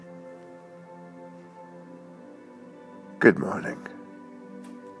Good morning,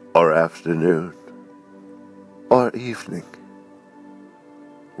 or afternoon, or evening,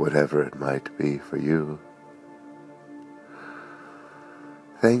 whatever it might be for you.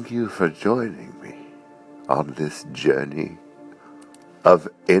 Thank you for joining me on this journey of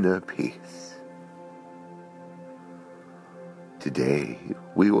inner peace. Today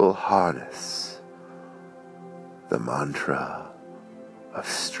we will harness the mantra of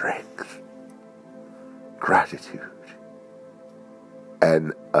strength, gratitude,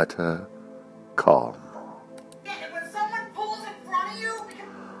 and utter calm. When someone pulls in front of you,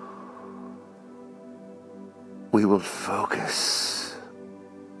 We will focus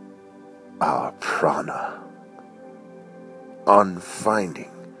our prana on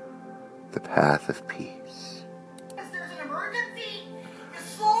finding the path of peace. if there's an emergency, you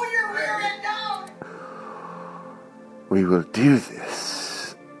slow your rear end down. We will do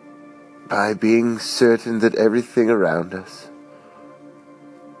this by being certain that everything around us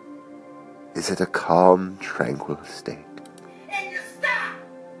is at a calm, tranquil state. And you stop.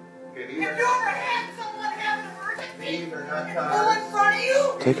 If you ever had someone have an emergency and pull in front of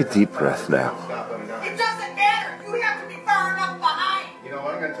you, Take a deep breath now. it doesn't matter. You have to be far enough behind. You know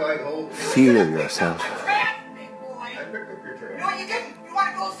what, I'm going to tell you the whole... Feel You yourself picked up my trash, big boy. I picked up your trash. You know what you didn't? You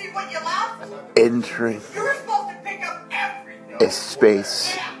want to go see what you left? entering You were supposed to pick up everything. a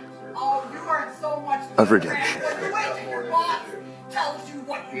space Yeah. Oh, you are in so much of redemption. When you wait till your boss tells you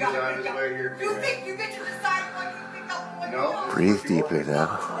what you He's got on to his pick up. way here. You think you get to decide what you pick up and what you No. don't? Breathe deeply now.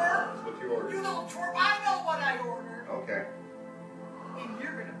 That's what you You ordered. little twerp. I know what I ordered. Okay. And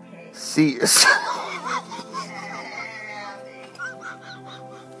you're going to pay. See yourself.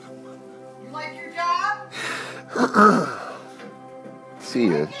 You like your job? See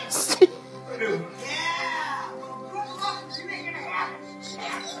you. I do. Yeah. Well, good luck. You're making it happen.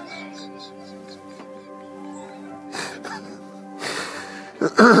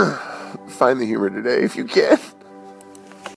 Find the humor today if you can.